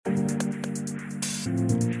Welcome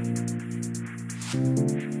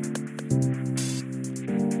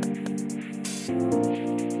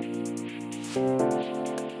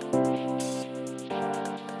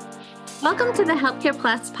to the Healthcare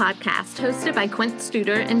Plus podcast, hosted by Quint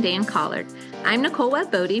Studer and Dan Collard. I'm Nicole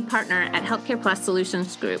Webb-Bodie, partner at Healthcare Plus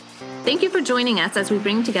Solutions Group. Thank you for joining us as we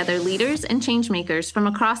bring together leaders and change makers from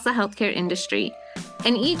across the healthcare industry.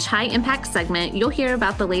 In each high-impact segment, you'll hear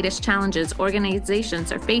about the latest challenges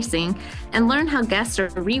organizations are facing and learn how guests are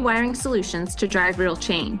rewiring solutions to drive real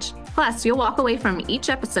change. Plus, you'll walk away from each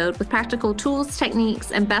episode with practical tools,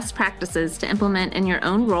 techniques, and best practices to implement in your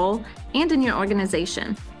own role and in your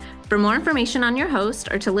organization. For more information on your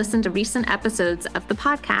host or to listen to recent episodes of the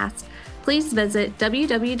podcast, please visit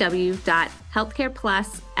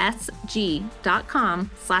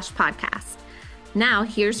www.healthcareplussg.com/podcast. Now,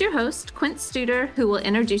 here's your host, Quint Studer, who will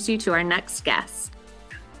introduce you to our next guest.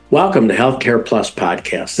 Welcome to Healthcare Plus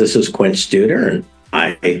Podcast. This is Quint Studer, and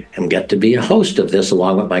I am get to be a host of this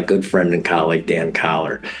along with my good friend and colleague, Dan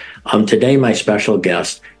Collard. Today, my special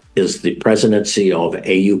guest is the President and CEO of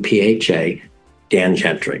AUPHA, Dan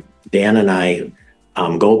Gentry. Dan and I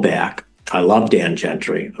go back. I love Dan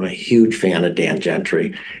Gentry. I'm a huge fan of Dan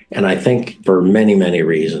Gentry. And I think for many, many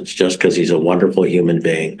reasons, just because he's a wonderful human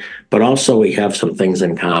being, but also we have some things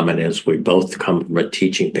in common is we both come from a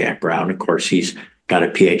teaching background. Of course, he's got a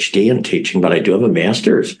PhD in teaching, but I do have a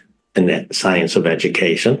master's in the science of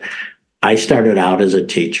education. I started out as a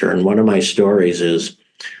teacher. And one of my stories is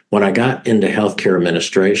when I got into healthcare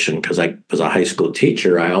administration, because I was a high school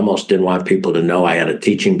teacher, I almost didn't want people to know I had a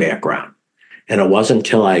teaching background. And it wasn't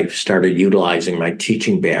until I started utilizing my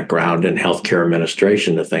teaching background in healthcare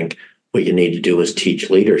administration to think what you need to do is teach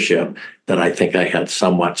leadership that I think I had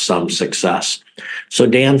some success. So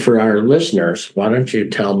Dan, for our listeners, why don't you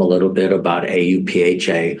tell them a little bit about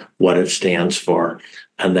AUPHA, what it stands for,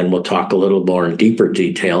 and then we'll talk a little more in deeper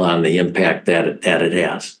detail on the impact that it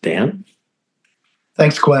has. Dan?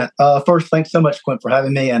 Thanks, Quint. First, thanks so much, Quint, for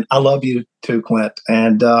having me. And I love you too, Quint.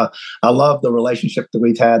 And I love the relationship that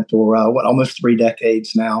we've had for, almost 3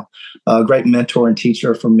 decades now. Great mentor and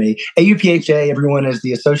teacher for me. AUPHA, everyone, is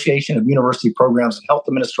the Association of University Programs and Health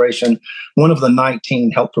Administration, one of the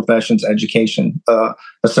 19 health professions education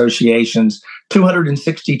associations,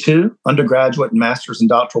 262 undergraduate, master's, and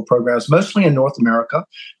doctoral programs, mostly in North America.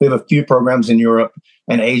 We have a few programs in Europe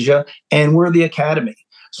and Asia, and we're the academy.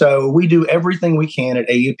 So we do everything we can at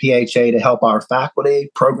AUPHA to help our faculty,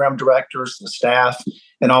 program directors, the staff,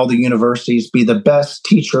 and all the universities be the best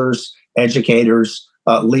teachers, educators,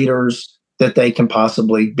 leaders that they can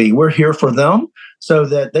possibly be. We're here for them so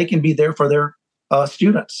that they can be there for their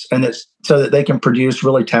students, and it's so that they can produce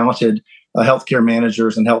really talented healthcare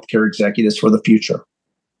managers and healthcare executives for the future.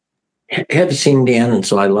 Have you seen, Dan? And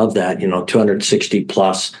so I love that, 260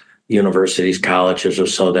 plus universities, colleges or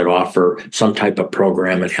so that offer some type of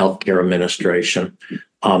program in healthcare administration.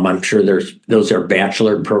 I'm sure those are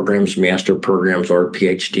bachelor programs, master programs, or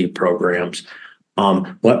PhD programs.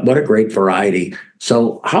 What a great variety.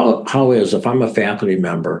 So how is, if I'm a faculty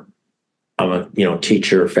member, I'm a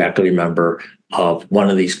teacher, faculty member of one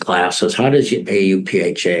of these classes, how does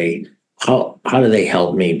AUPHA, how do they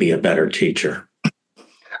help me be a better teacher?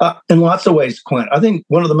 In lots of ways, Quint. I think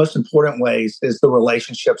one of the most important ways is the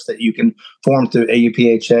relationships that you can form through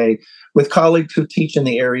AUPHA with colleagues who teach in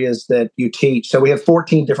the areas that you teach. So we have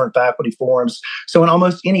 14 different faculty forums. So in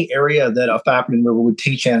almost any area that a faculty member would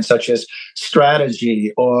teach in, such as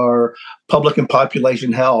strategy or public and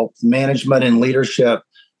population health, management and leadership,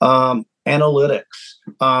 analytics,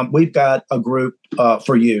 we've got a group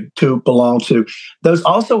for you to belong to. Those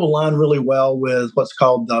also align really well with what's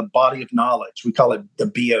called the body of knowledge. We call it the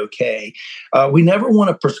BOK. We never want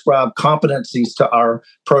to prescribe competencies to our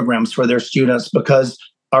programs for their students because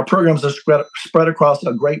our programs are spread across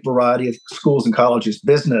a great variety of schools and colleges: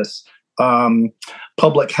 business,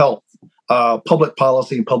 public health, public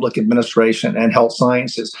policy and public administration, and health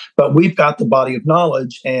sciences. But we've got the body of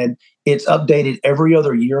knowledge, and it's updated every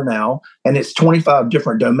other year now, and it's 25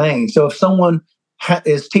 different domains. So if someone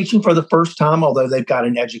is teaching for the first time, although they've got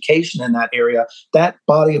an education in that area, that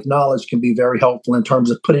body of knowledge can be very helpful in terms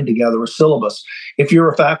of putting together a syllabus. If you're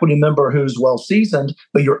a faculty member who's well-seasoned,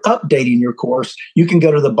 but you're updating your course, you can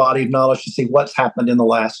go to the body of knowledge to see what's happened in the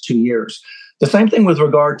last 2 years. The same thing with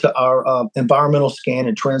regard to our environmental scan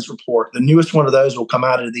and trends report. The newest one of those will come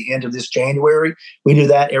out at the end of this January. We do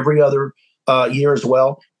that every other year as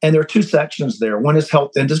well. And there are 2 sections there. One is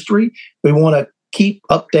health industry. We want to keep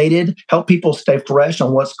updated, help people stay fresh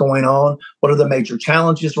on what's going on. What are the major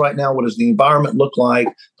challenges right now? What does the environment look like?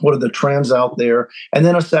 What are the trends out there? And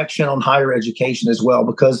then a section on higher education as well,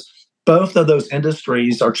 because both of those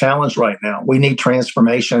industries are challenged right now. We need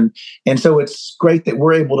transformation. And so it's great that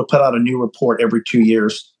we're able to put out a new report every 2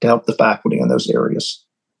 years to help the faculty in those areas.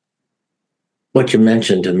 What you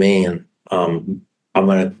mentioned to me, and I'm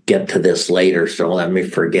going to get to this later, so let me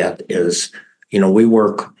forget, is, we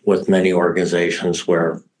work with many organizations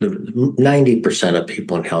where 90% of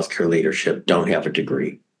people in healthcare leadership don't have a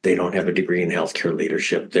degree. They don't have a degree in healthcare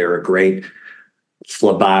leadership. They're a great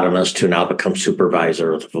phlebotomist who now becomes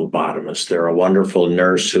supervisor of the phlebotomist. They're a wonderful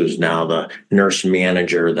nurse who's now the nurse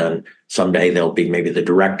manager. Then someday they'll be maybe the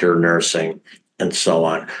director of nursing, and so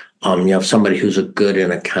on. You have somebody who's a good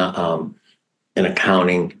in accounting,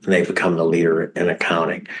 and they become the leader in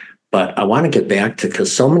accounting. But I want to get back to,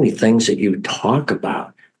 because so many things that you talk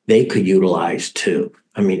about, they could utilize too.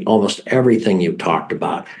 I mean, almost everything you've talked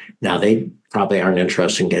about. Now, they probably aren't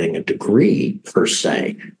interested in getting a degree per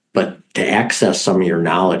se, but to access some of your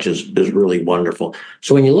knowledge is really wonderful.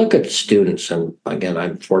 So when you look at students, and again,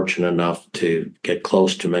 I'm fortunate enough to get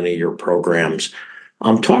close to many of your programs,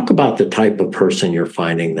 talk about the type of person you're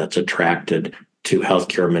finding that's attracted to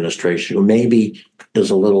healthcare administration, who maybe is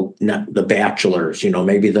a little, not the bachelor's,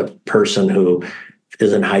 maybe the person who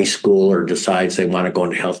is in high school or decides they want to go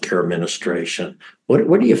into healthcare administration. What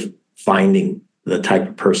are you finding the type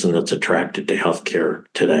of person that's attracted to healthcare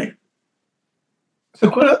today?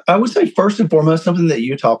 So I would say first and foremost, something that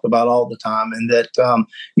you talk about all the time and that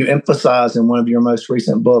you emphasize in one of your most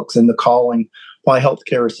recent books, in The Calling, Why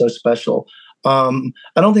Healthcare is So Special. I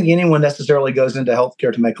don't think anyone necessarily goes into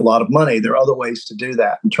healthcare to make a lot of money. There are other ways to do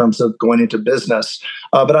that in terms of going into business.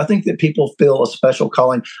 But I think that people feel a special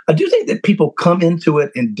calling. I do think that people come into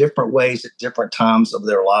it in different ways at different times of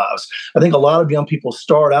their lives. I think a lot of young people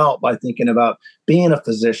start out by thinking about being a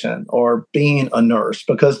physician or being a nurse,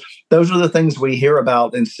 because those are the things we hear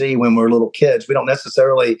about and see when we're little kids. We don't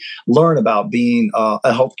necessarily learn about being a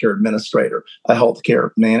healthcare administrator, a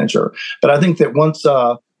healthcare manager. But I think that once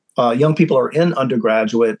young people are in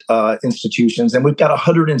undergraduate institutions, and we've got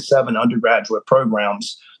 107 undergraduate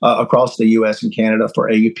programs across the U.S. and Canada for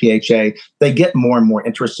AUPHA, they get more and more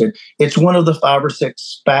interested. It's one of the 5 or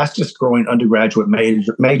 6 fastest growing undergraduate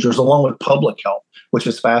majors, along with public health, which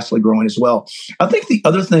is fastly growing as well. I think the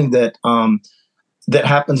other thing that that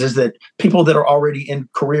happens is that people that are already in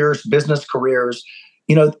careers, business careers,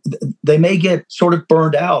 they may get sort of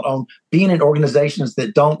burned out on being in organizations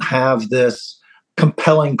that don't have this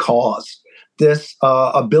compelling cause, this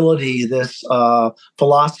ability, this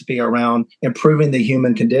philosophy around improving the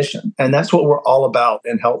human condition. And that's what we're all about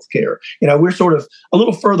in healthcare. We're sort of a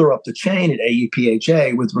little further up the chain at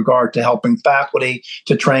AUPHA with regard to helping faculty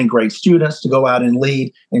to train great students to go out and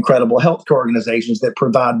lead incredible healthcare organizations that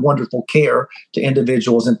provide wonderful care to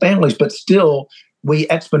individuals and families, but still we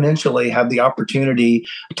exponentially have the opportunity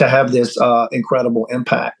to have this incredible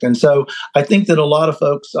impact. And so I think that a lot of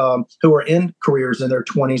folks who are in careers in their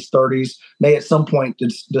 20s, 30s may at some point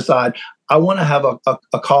decide, I want to have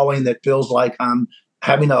a calling that feels like I'm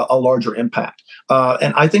having a larger impact.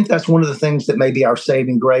 And I think that's one of the things that may be our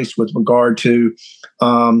saving grace with regard to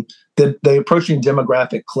the approaching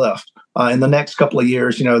demographic cliff. In the next couple of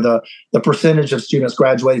years, the percentage of students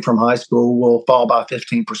graduating from high school will fall by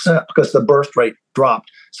 15% because the birth rate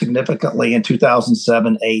dropped significantly in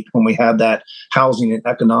 2007-08 when we had that housing and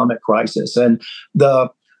economic crisis. And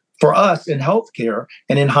for us in healthcare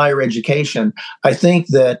and in higher education, I think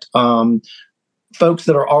that folks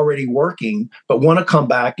that are already working but want to come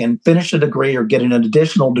back and finish a degree or get an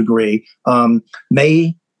additional degree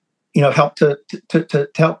may help to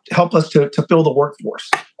help us to fill the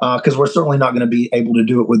workforce, because we're certainly not going to be able to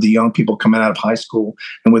do it with the young people coming out of high school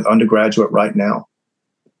and with undergraduate right now.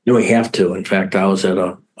 We have to. In fact, I was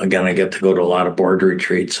I get to go to a lot of board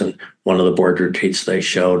retreats, and one of the board retreats they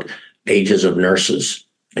showed ages of nurses,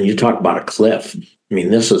 and you talk about a cliff. I mean,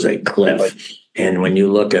 this is a cliff. And when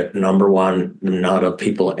you look at, number one, the amount of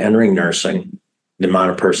people entering nursing, the amount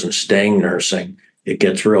of persons staying nursing, it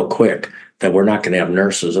gets real quick that we're not going to have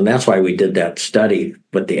nurses. And that's why we did that study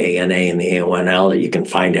with the ANA and the AONL that you can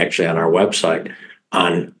find actually on our website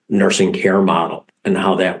on nursing care model and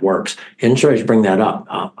how that works. And sorry to bring that up.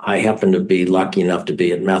 I happen to be lucky enough to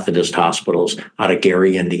be at Methodist Hospitals out of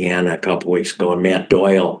Gary, Indiana a couple of weeks ago, and Matt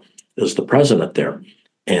Doyle is the president there.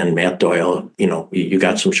 And Matt Doyle, you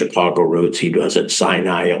got some Chicago roots. He was at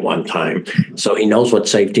Sinai at one time. So he knows what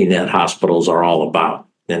safety net hospitals are all about.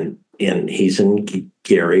 And he's in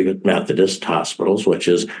Gary with Methodist Hospitals, which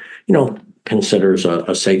is, considers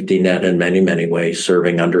a safety net in many, many ways,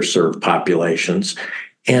 serving underserved populations.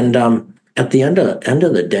 And at the end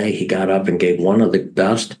of the day, he got up and gave one of the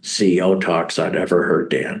best CEO talks I'd ever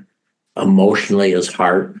heard, Dan. Emotionally, his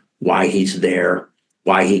heart, why he's there,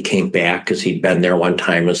 why he came back, because he'd been there one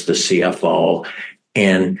time as the CFO.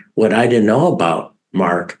 And what I didn't know about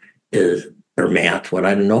Matt, what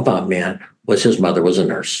I didn't know about Matt was his mother was a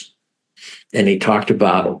nurse. And he talked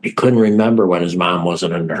about he couldn't remember when his mom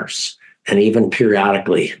wasn't a nurse. And even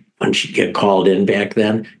periodically, when she'd get called in back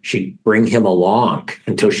then, she'd bring him along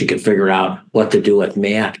until she could figure out what to do with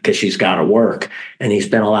Matt, because she's got to work. And he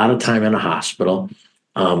spent a lot of time in a hospital.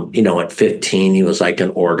 At 15, he was like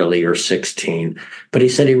an orderly, or 16. But he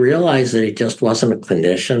said he realized that he just wasn't a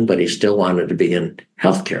clinician, but he still wanted to be in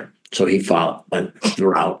healthcare. So he went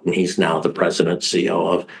throughout, and he's now the president,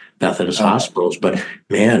 CEO of Methodist Hospitals. But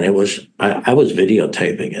man, I was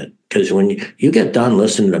videotaping it, because when you get done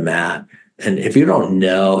listening to Matt, and if you don't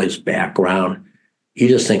know his background, you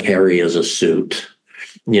just think Harry is a suit,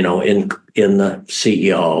 in the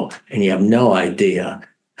CEO, and you have no idea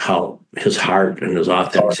how his heart and his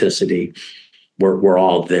authenticity were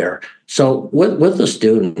all there. So with the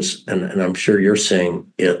students, and I'm sure you're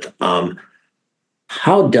seeing it,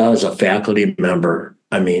 how does a faculty member,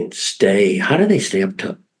 how do they stay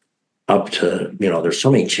up to, there's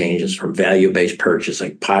so many changes, from value-based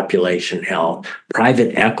purchasing, population health,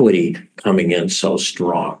 private equity coming in so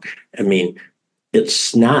strong.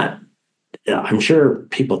 It's not, I'm sure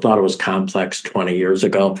people thought it was complex 20 years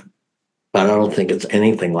ago, but I don't think it's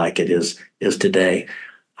anything like it is today.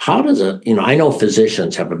 How does I know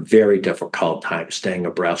physicians have a very difficult time staying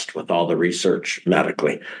abreast with all the research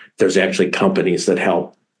medically. There's actually companies that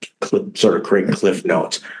help sort of create cliff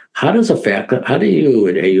notes. How do you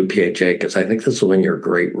at AUPHA, because I think this is one of your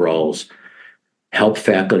great roles, help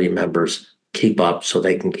faculty members keep up so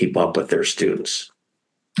they can keep up with their students?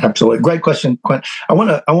 Absolutely. Great question, Quint. I want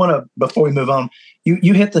to, before we move on,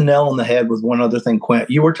 you hit the nail on the head with one other thing, Quint.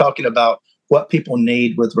 You were talking about what people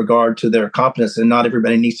need with regard to their competence, and not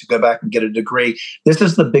everybody needs to go back and get a degree. This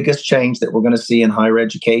is the biggest change that we're going to see in higher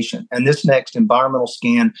education. And this next environmental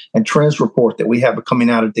scan and trends report that we have coming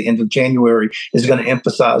out at the end of January is going to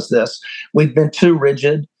emphasize this. We've been too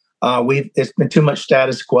rigid. It's been too much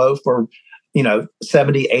status quo for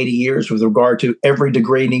 70, 80 years with regard to every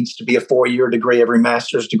degree needs to be a 4-year degree. Every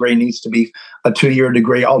master's degree needs to be a 2-year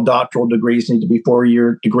degree. All doctoral degrees need to be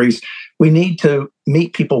 4-year degrees. We need to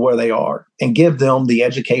meet people where they are and give them the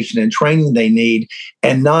education and training they need,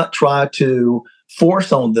 and not try to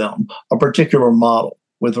force on them a particular model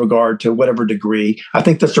with regard to whatever degree. I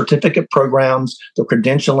think the certificate programs, the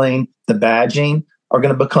credentialing, the badging are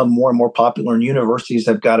going to become more and more popular, and universities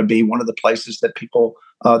have got to be one of the places that people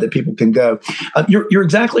can go. You're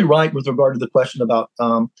exactly right with regard to the question about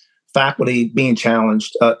faculty being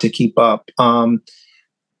challenged to keep up.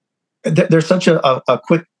 There's such a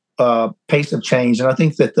quick pace of change, and I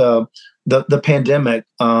think that the pandemic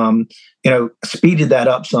speeded that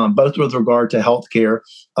up some, both with regard to healthcare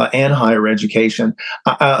and higher education.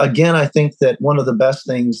 Again, I think that one of the best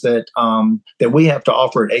things that we have to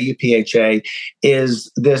offer at AUPHA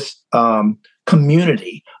is this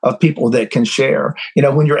community of people that can share.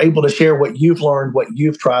 When you're able to share what you've learned, what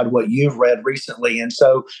you've tried, what you've read recently. And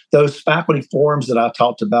so those faculty forums that I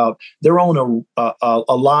talked about, they're on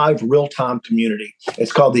a live real-time community.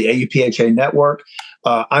 It's called the AUPHA Network.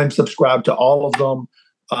 I'm subscribed to all of them.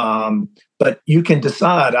 But you can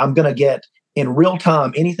decide, I'm going to get in real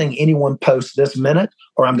time anything anyone posts this minute,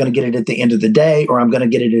 or I'm going to get it at the end of the day, or I'm going to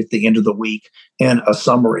get it at the end of the week in a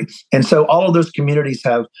summary. And so all of those communities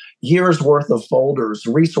have years worth of folders,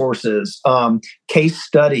 resources, case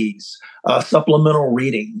studies, supplemental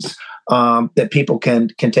readings that people can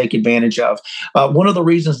take advantage of. One of the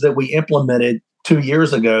reasons that we implemented 2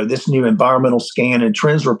 years ago this new environmental scan and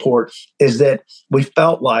trends report is that we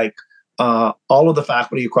felt like all of the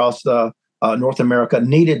faculty across the North America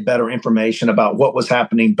needed better information about what was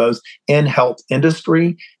happening both in health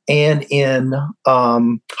industry and in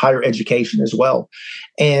higher education as well.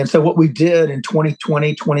 And so what we did in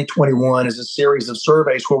 2020, 2021 is a series of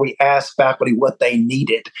surveys where we asked faculty what they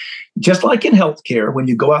needed. Just like in healthcare, when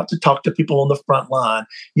you go out to talk to people on the front line,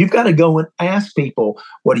 you've got to go and ask people,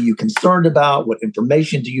 what are you concerned about? What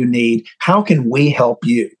information do you need? How can we help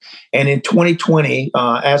you? And in 2020,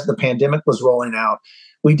 as the pandemic was rolling out,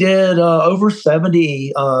 we did over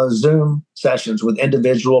 70 Zoom sessions with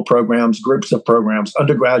individual programs, groups of programs,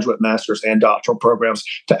 undergraduate, master's, and doctoral programs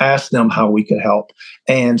to ask them how we could help.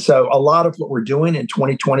 And so a lot of what we're doing in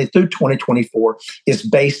 2020 through 2024 is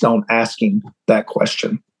based on asking that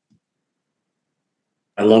question.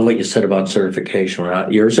 I love what you said about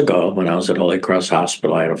certification. Years ago, when I was at Holy Cross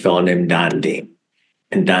Hospital, I had a fellow named Don Dean.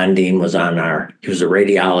 And Don Dean was he was a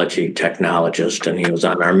radiology technologist, and he was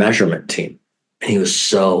on our measurement team. And he was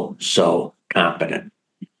so competent.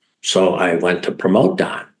 So I went to promote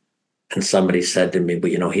Don. And somebody said to me,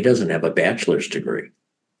 but he doesn't have a bachelor's degree.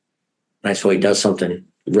 And I said, well, he does something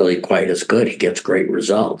really quite as good. He gets great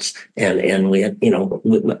results. And we, and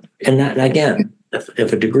that, again,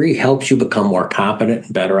 if a degree helps you become more competent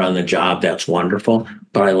and better on the job, that's wonderful.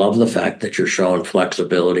 But I love the fact that you're showing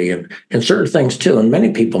flexibility and certain things too. And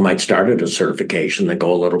many people might start at a certification, they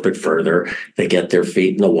go a little bit further, they get their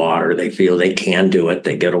feet in the water, they feel they can do it,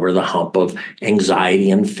 they get over the hump of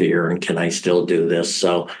anxiety and fear, and can I still do this?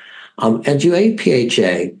 So at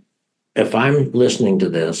AUPHA, if I'm listening to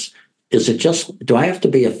this, do I have to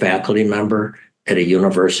be a faculty member at a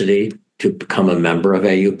university to become a member of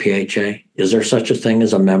AUPHA? Is there such a thing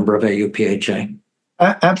as a member of AUPHA?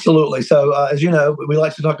 Absolutely. So, as you know, we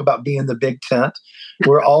like to talk about being the big tent.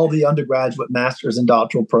 We're all the undergraduate, master's, and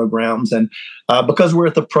doctoral programs. And because we're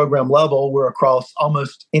at the program level, we're across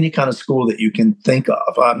almost any kind of school that you can think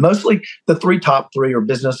of. Mostly the top three are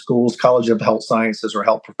business schools, College of Health Sciences or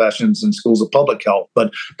health professions, and schools of public health,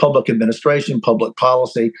 but public administration, public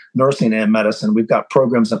policy, nursing, and medicine. We've got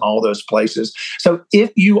programs in all those places. So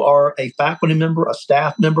if you are a faculty member, a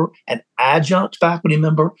staff member, an adjunct faculty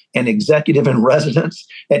member, an executive in residence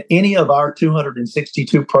at any of our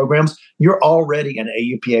 262 programs, you're already an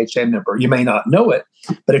AUPHA member. You may not know it,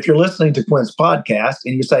 but if you're listening to Quint's podcast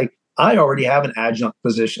and you say, I already have an adjunct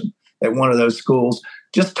position at one of those schools,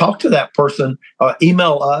 just talk to that person,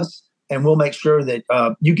 email us, and we'll make sure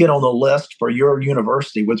that you get on the list for your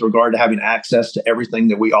university with regard to having access to everything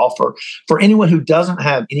that we offer. For anyone who doesn't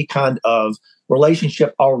have any kind of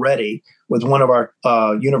relationship already with one of our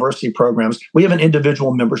university programs, we have an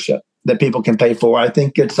individual membership that people can pay for. I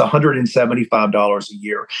think it's $175 a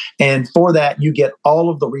year. And for that, you get all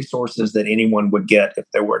of the resources that anyone would get if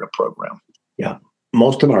they were in a program. Yeah.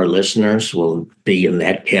 Most of our listeners will be in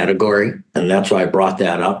that category. And that's why I brought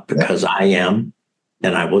that up, because I am.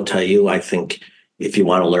 And I will tell you, I think if you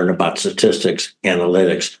want to learn about statistics,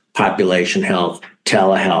 analytics, population health,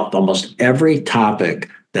 telehealth, almost every topic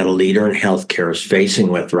that a leader in healthcare is facing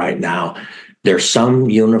with right now, there's some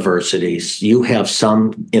universities, you have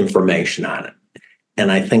some information on it.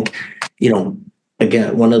 And I think,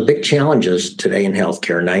 again, one of the big challenges today in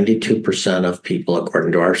healthcare, 92% of people,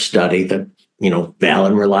 according to our study, that,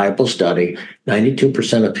 valid and reliable study,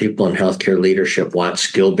 92% of people in healthcare leadership want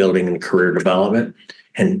skill building and career development,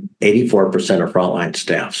 and 84% are frontline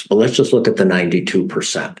staffs. But let's just look at the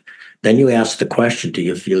 92%. Then you ask the question, do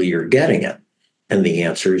you feel you're getting it? And the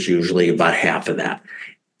answer is usually about half of that.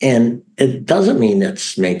 And it doesn't mean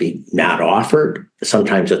it's maybe not offered.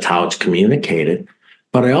 Sometimes it's how it's communicated.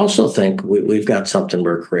 But I also think we've got something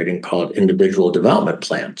we're creating called individual development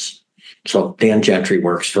plans. So Dan Gentry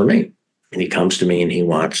works for me, and he comes to me and he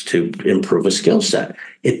wants to improve a skill set.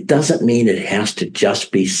 It doesn't mean it has to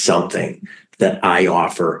just be something that I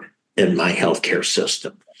offer in my healthcare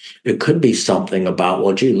system. It could be something about,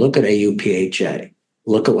 well, gee, look at AUPHA.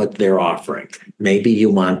 Look at what they're offering. Maybe you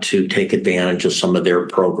want to take advantage of some of their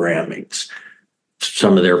programmings,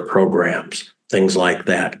 some of their programs, things like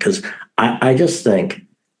that. Because I just think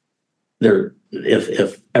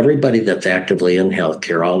if everybody that's actively in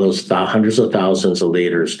healthcare, all those hundreds of thousands of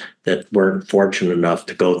leaders that weren't fortunate enough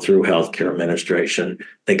to go through healthcare administration,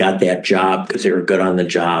 they got that job because they were good on the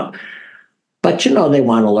job. But, they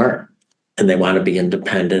want to learn and they want to be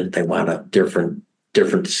independent. They want a different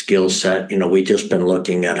skill set. We just been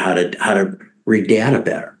looking at how to read data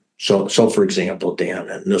better. So for example, Dan,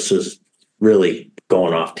 and this is really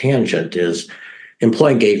going off tangent, is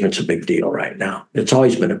employee engagement's a big deal right now. It's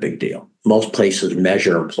always been a big deal. Most places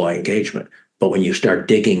measure employee engagement. But when you start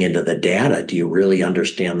digging into the data, do you really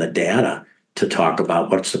understand the data to talk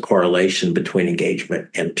about what's the correlation between engagement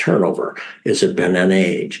and turnover? Is it been an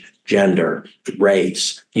age, gender,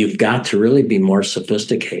 race? You've got to really be more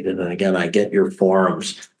sophisticated. And again, I get your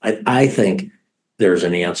forums. I think there's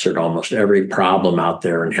an answer to almost every problem out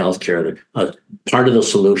there in healthcare. Part of the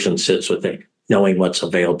solution sits with knowing what's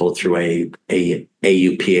available through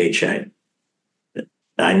AUPHA.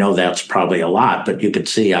 I know that's probably a lot, but you can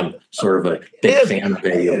see I'm sort of a big fan of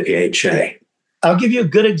AUPHA. I'll give you a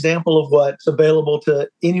good example of what's available to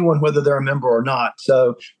anyone, whether they're a member or not.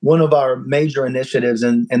 So one of our major initiatives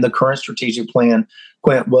in the current strategic plan,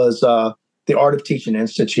 Quint, was the Art of Teaching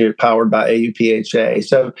Institute powered by AUPHA.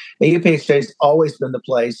 So AUPHA has always been the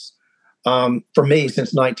place for me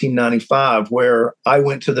since 1995, where I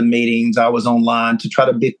went to the meetings, I was online to try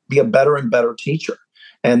to be a better and better teacher.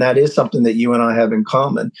 And that is something that you and I have in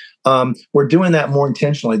common. We're doing that more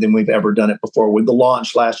intentionally than we've ever done it before. With the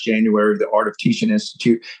launch last January of the Art of Teaching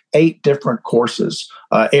Institute, 8 different courses,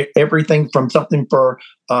 everything from something for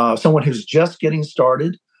someone who's just getting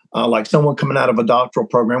started, like someone coming out of a doctoral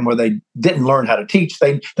program where they didn't learn how to teach.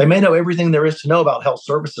 They may know everything there is to know about health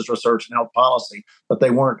services research and health policy, but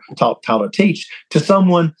they weren't taught how to teach. To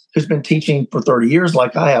someone who's been teaching for 30 years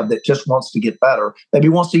like I have that just wants to get better, maybe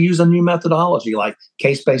wants to use a new methodology like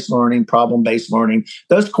case-based learning, problem-based learning.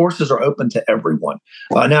 Those courses are open to everyone.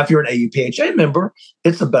 Now, if you're an AUPHA member,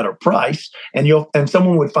 it's a better price, and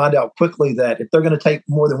someone would find out quickly that if they're going to take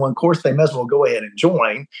more than one course, they may as well go ahead and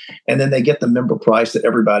join, and then they get the member price that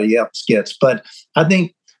everybody else gets. But I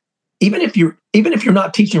think even if you're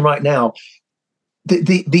not teaching right now,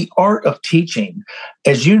 the art of teaching,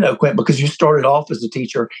 as you know, Quint, because you started off as a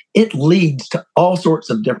teacher, it leads to all sorts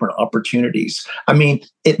of different opportunities. I mean,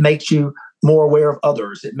 it makes you more aware of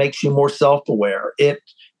others. It makes you more self-aware.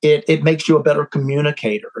 It makes you a better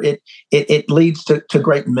communicator. It leads to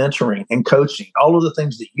great mentoring and coaching, all of the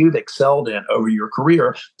things that you've excelled in over your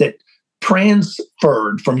career that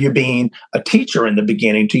transferred from you being a teacher in the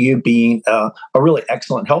beginning to you being a really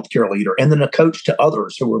excellent healthcare leader and then a coach to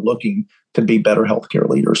others who are looking to be better healthcare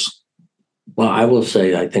leaders. Well, I will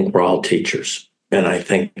say I think we're all teachers. And I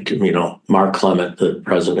think, Mark Clement, the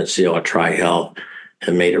president and CEO of TriHealth,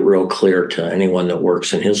 and made it real clear to anyone that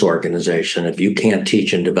works in his organization, if you can't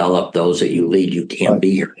teach and develop those that you lead, you can't be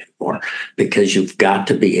here anymore, because you've got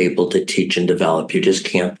to be able to teach and develop. You just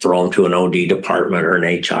can't throw them to an OD department or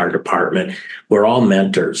an HR department. We're all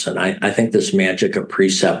mentors. And I think this magic of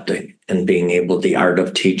precepting and being able, the art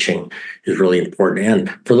of teaching is really important. And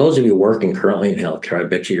for those of you working currently in healthcare, I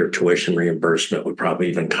bet you your tuition reimbursement would probably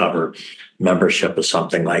even cover membership of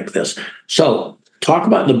something like this. So, talk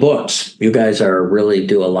about the books. You guys really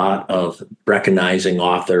do a lot of recognizing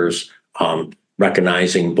authors,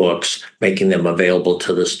 recognizing books, making them available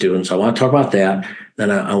to the students. I want to talk about that.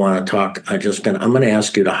 Then I want to talk, I'm going to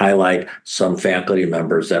ask you to highlight some faculty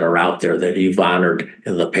members that are out there that you've honored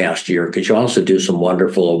in the past year, because you also do some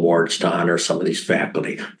wonderful awards to honor some of these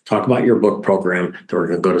faculty. Talk about your book program. Then we're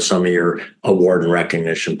going to go to some of your award and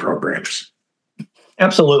recognition programs.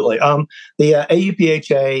 Absolutely. The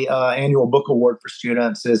AUPHA Annual Book Award for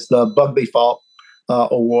Students is the Bugbee Falk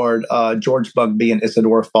Award, George Bugbee and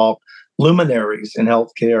Isidore Falk, luminaries in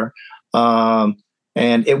healthcare.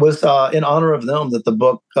 And it was in honor of them that the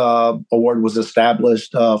book award was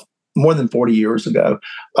established more than 40 years ago.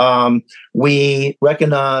 We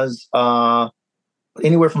recognize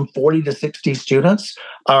anywhere from 40 to 60 students.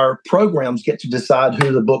 Our programs get to decide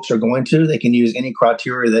who the books are going to. They can use any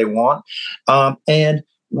criteria they want. And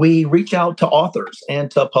we reach out to authors and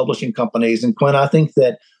to publishing companies. And Quinn, I think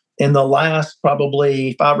that in the last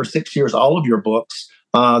probably 5 or 6 years, all of your books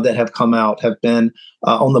that have come out have been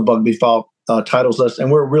on the Bugbee Falk titles list. And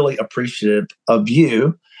we're really appreciative of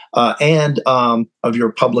you and of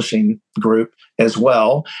your publishing group as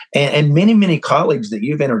well. And many, many colleagues that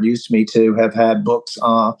you've introduced me to have had books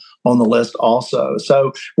on the list also.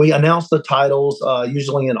 So we announce the titles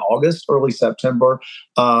usually in August, early September.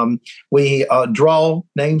 We draw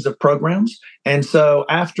names of programs. And so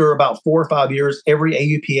after about 4 or 5 years, every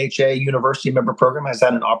AUPHA university member program has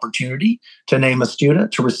had an opportunity to name a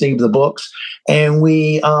student to receive the books. And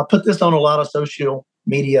we put this on a lot of social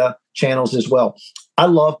media channels as well. I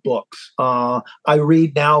love books. I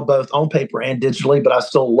read now both on paper and digitally, but I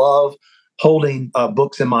still love holding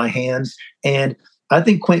books in my hands. And I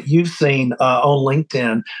think, Quint, you've seen on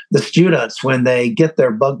LinkedIn the students when they get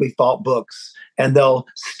their Bugbee Falk books and they'll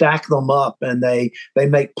stack them up and they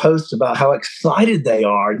make posts about how excited they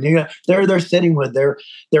are. And, they're sitting with their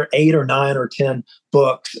 8 or 9 or 10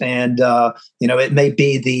 books, and it may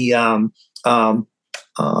be the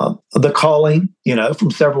Calling,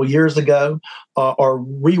 from several years ago, or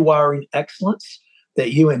Rewiring Excellence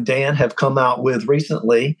that you and Dan have come out with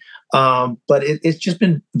recently. But it's just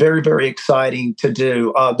been very, very exciting to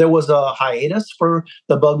do. There was a hiatus for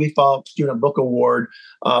the Bugbee Falk Student Book Award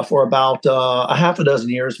for about a half a dozen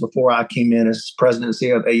years before I came in as president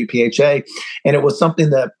and CEO of AUPHA. And it was something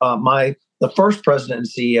that the first president and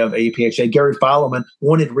CEO of AUPHA, Gary Fileman,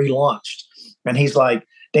 wanted relaunched. And he's like,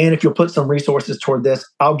 Dan, if you'll put some resources toward this,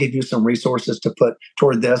 I'll give you some resources to put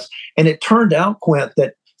toward this. And it turned out, Quint,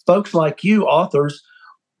 that folks like you, authors,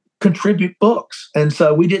 contribute books. And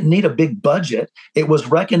so we didn't need a big budget. It was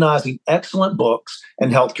recognizing excellent books in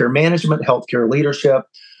healthcare management, healthcare leadership,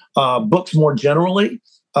 books more generally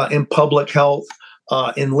in public health,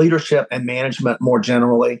 in leadership and management more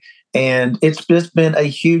generally. And it's just been a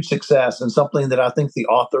huge success and something that I think the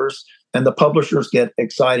authors and the publishers get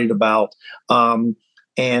excited about.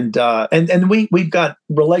 And we've got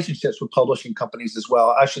relationships with publishing companies as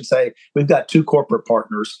well. I should say we've got 2 corporate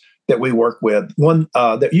partners that we work with. One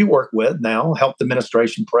that you work with now, Health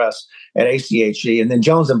Administration Press at ACHE, and then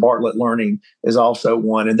Jones and Bartlett Learning is also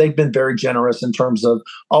one. And they've been very generous in terms of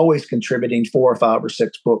always contributing 4 or 5 or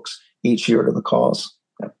 6 books each year to the cause.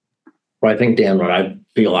 Well, I think, Dan, what I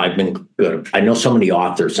feel I've been good. I know so many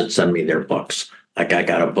authors that send me their books. Like I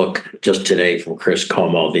got a book just today from Chris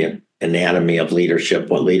Como, The Anatomy of Leadership,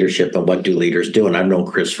 What Leadership and What Do Leaders Do? And I've known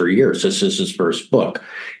Chris for years. This is his first book.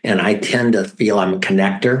 And I tend to feel I'm a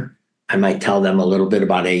connector. I might tell them a little bit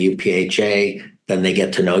about AUPHA. Then they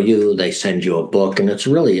get to know you. They send you a book. And it's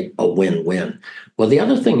really a win-win. Well, the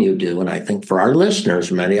other thing you do, and I think for our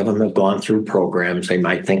listeners, many of them have gone through programs. They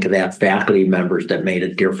might think of that faculty members that made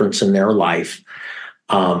a difference in their life.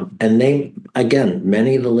 And they, again,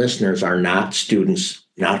 many of the listeners are not students,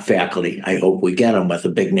 not faculty. I hope we get them with a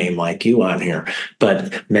big name like you on here.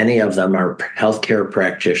 But many of them are healthcare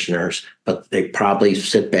practitioners, but they probably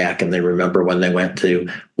sit back and they remember when they went to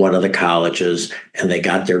one of the colleges and they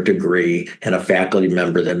got their degree and a faculty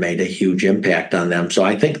member that made a huge impact on them. So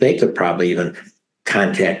I think they could probably even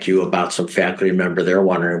contact you about some faculty member they're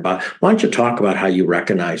wondering about. Why don't you talk about how you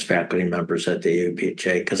recognize faculty members at the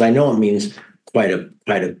AUPHA? Because I know it means quite a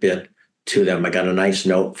bit to them. I got a nice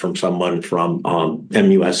note from someone from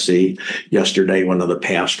MUSC yesterday, one of the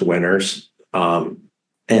past winners.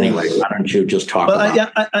 Anyway, why don't you just talk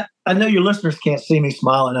about I know your listeners can't see me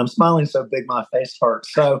smiling. I'm smiling so big my face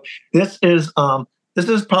hurts. So this is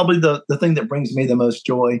probably the thing that brings me the most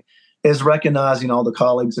joy, is recognizing all the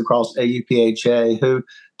colleagues across AUPHA who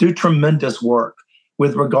do tremendous work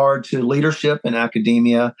with regard to leadership in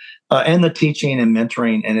academia and the teaching and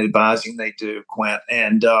mentoring and advising they do, Quint.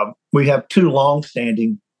 And we have 2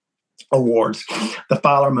 longstanding awards. The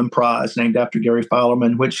Filerman Prize, named after Gary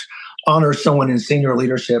Filerman, which honors someone in senior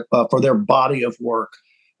leadership for their body of work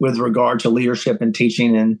with regard to leadership and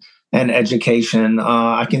teaching and education.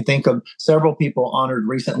 I can think of several people honored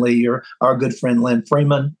recently. Our good friend Lynn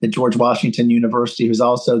Freeman at George Washington University, who's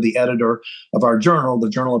also the editor of our journal, the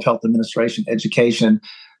Journal of Health Administration Education,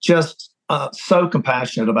 just so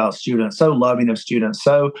compassionate about students, so loving of students,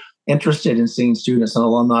 so interested in seeing students and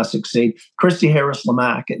alumni succeed. Christy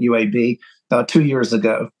Harris-Lamack at UAB 2 years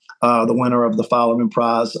ago, the winner of the Filerman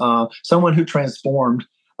Prize, someone who transformed,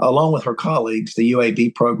 along with her colleagues, the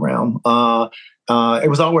UAB program. It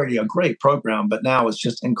was already a great program, but now it's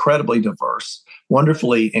just incredibly diverse,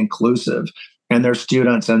 wonderfully inclusive, and their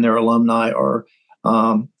students and their alumni are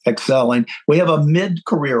excelling. We have a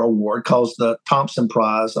mid-career award called the Thompson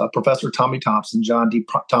Prize. Professor Tommy Thompson, John D.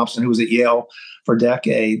 Thompson, who was at Yale for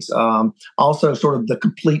decades, also sort of the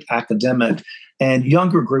complete academic and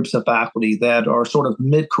younger groups of faculty that are sort of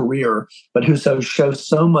mid-career, but who show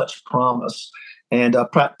so much promise. And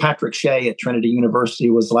Patrick Shea at Trinity University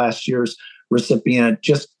was last year's recipient,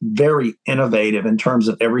 just very innovative in terms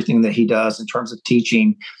of everything that he does in terms of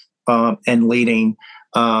teaching and leading.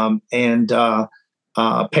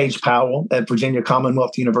 Paige Powell at Virginia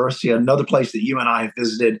Commonwealth University, another place that you and I have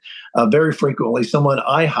visited very frequently, someone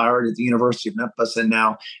I hired at the University of Memphis and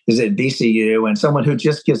now is at VCU, and someone who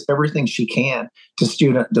just gives everything she can to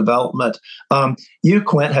student development. You,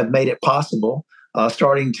 Quint, have made it possible,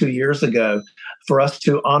 starting 2 years ago, for us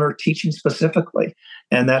to honor teaching specifically.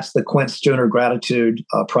 And that's the Quint Studer Gratitude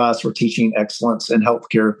Prize for Teaching Excellence in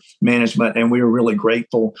Healthcare Management. And we are really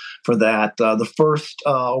grateful for that. The first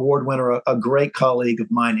award winner, a great colleague of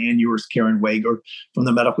mine and yours, Karen Wager from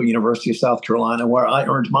the Medical University of South Carolina, where I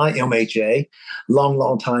earned my MHA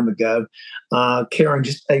long time ago. Karen,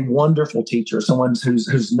 just a wonderful teacher, someone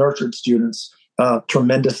who's nurtured students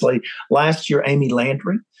tremendously. Last year, Amy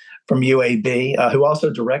Landry from UAB, who also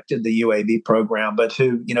directed the UAB program, but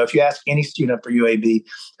who, if you ask any student for UAB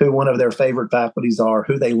who one of their favorite faculties are,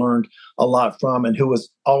 who they learned a lot from, and who was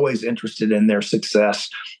always interested in their success,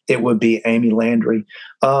 it would be Amy Landry.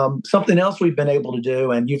 Something else we've been able to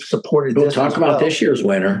do, and you've supported this. We'll talk about this year's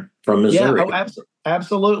winner from Missouri. Yeah,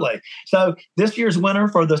 absolutely. So this year's winner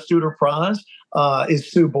for the Studer Prize is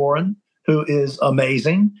Sue Boren, who is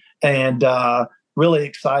amazing, and really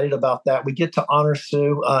excited about that. We get to honor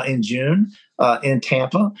Sue in June in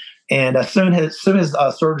Tampa, and Sue has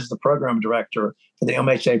served as the program director for the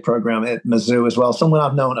MHA program at Mizzou as well. Someone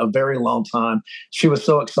I've known a very long time. She was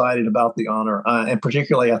so excited about the honor, and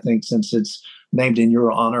particularly, I think, since it's named in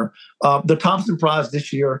your honor. The Thompson Prize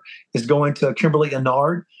this year is going to Kimberly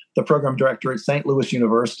Annard, the program director at St. Louis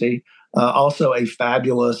University. Also a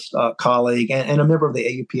fabulous colleague and a member of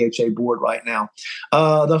the AUPHA board right now.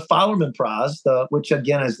 The Filerman Prize, which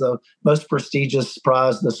again is the most prestigious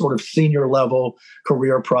prize, the sort of senior level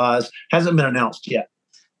career prize, hasn't been announced yet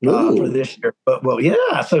for this year. But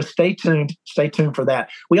so stay tuned for that.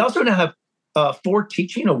 We also now have 4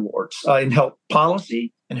 teaching awards in health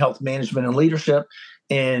policy, in health management and leadership,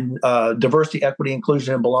 in diversity, equity,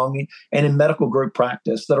 inclusion, and belonging, and in medical group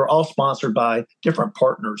practice that are all sponsored by different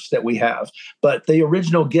partners that we have. But the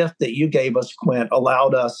original gift that you gave us, Quint,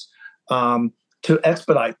 allowed us to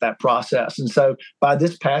expedite that process. And so by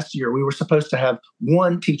this past year, we were supposed to have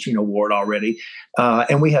 1 teaching award already,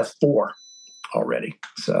 and we have 4 already.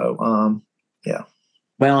 So, yeah.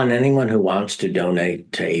 Well, and anyone who wants to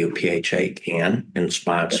donate to AUPHA can and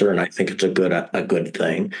sponsor, and I think it's a good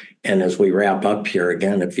thing. And as we wrap up here,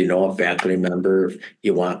 again, if you know a faculty member, if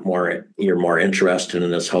you want more, you're more interested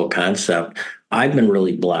in this whole concept, I've been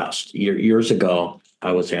really blessed. Years ago,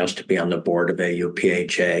 I was asked to be on the board of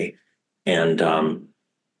AUPHA, and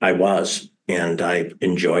I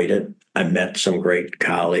enjoyed it. I met some great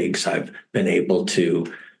colleagues. I've been able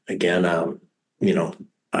to, again, I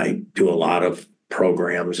do a lot of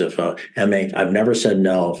programs. I've never said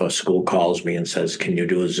no if a school calls me and says, can you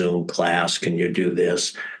do a Zoom class? Can you do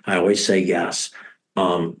this? I always say yes.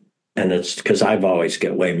 And it's because I've always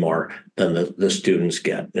get way more than the students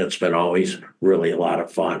get. It's been always really a lot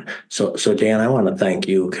of fun. So Dan, I want to thank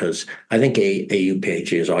you because I think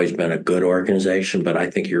AUPHA has always been a good organization, but I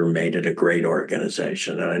think you've made it a great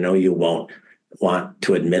organization. And I know you won't want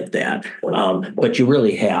to admit that, but you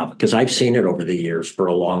really have, because I've seen it over the years for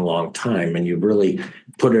a long, long time, and you really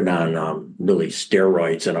put it on really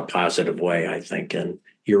steroids in a positive way, I think, and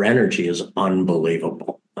your energy is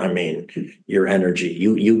unbelievable. I mean, your energy,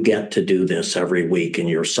 you get to do this every week, and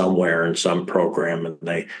you're somewhere in some program, and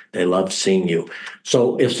they love seeing you.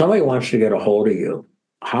 So if somebody wants to get a hold of you,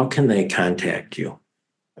 how can they contact you?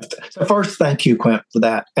 So first, thank you, Quint, for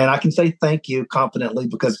that. And I can say thank you confidently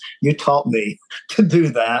because you taught me to do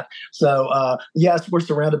that. So yes, we're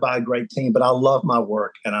surrounded by a great team, but I love my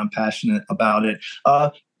work and I'm passionate about it.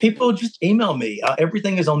 People just email me.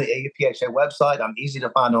 Everything is on the AUPHA website. I'm easy to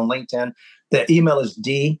find on LinkedIn. The email is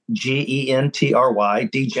dgentry,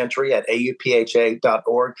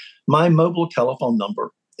 dgentry@aupha.org. My mobile telephone number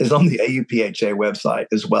is on the AUPHA website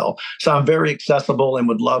as well. So I'm very accessible and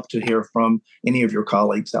would love to hear from any of your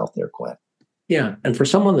colleagues out there, Quint. Yeah. And for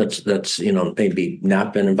someone that's maybe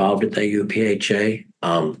not been involved at the AUPHA,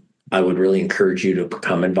 I would really encourage you to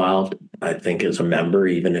become involved, I think, as a member,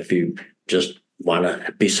 even if you just want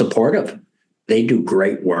to be supportive. They do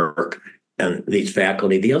great work. And these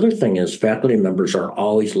faculty, the other thing is faculty members are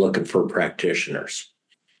always looking for practitioners.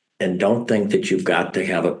 And don't think that you've got to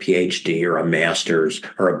have a PhD or a master's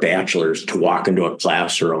or a bachelor's to walk into a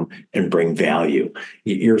classroom and bring value.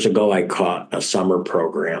 Years ago, I caught a summer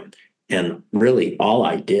program, and really all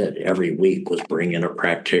I did every week was bring in a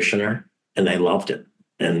practitioner, and they loved it.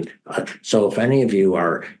 And so if any of you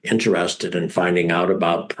are interested in finding out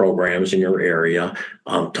about programs in your area,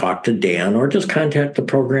 talk to Dan or just contact the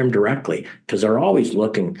program directly, because they're always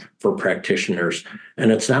looking for practitioners.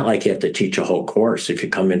 And it's not like you have to teach a whole course. If you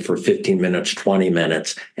come in for 15 minutes, 20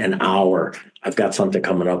 minutes, an hour, I've got something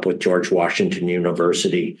coming up with George Washington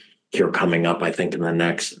University here coming up, I think, in the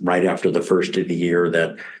next, right after the first of the year,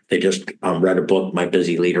 that they just read a book, My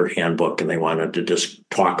Busy Leader Handbook, and they wanted to just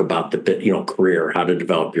talk about the career, how to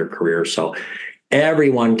develop your career. So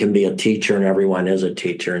everyone can be a teacher and everyone is a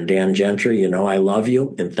teacher. And Dan Gentry, I love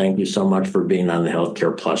you, and thank you so much for being on the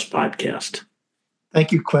Healthcare Plus podcast.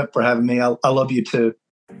 Thank you, Quint, for having me. I love you too.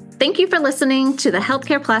 Thank you for listening to the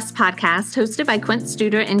Healthcare Plus podcast hosted by Quint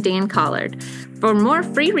Studer and Dan Collard. For more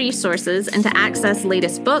free resources and to access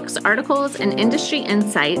latest books, articles, and industry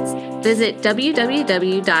insights, visit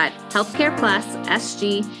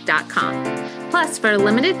www.healthcareplussg.com. Plus, for a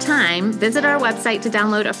limited time, visit our website to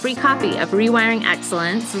download a free copy of Rewiring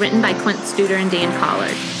Excellence, written by Quint Studer and Dan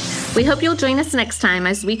Collard. We hope you'll join us next time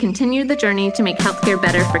as we continue the journey to make healthcare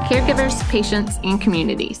better for caregivers, patients, and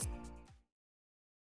communities.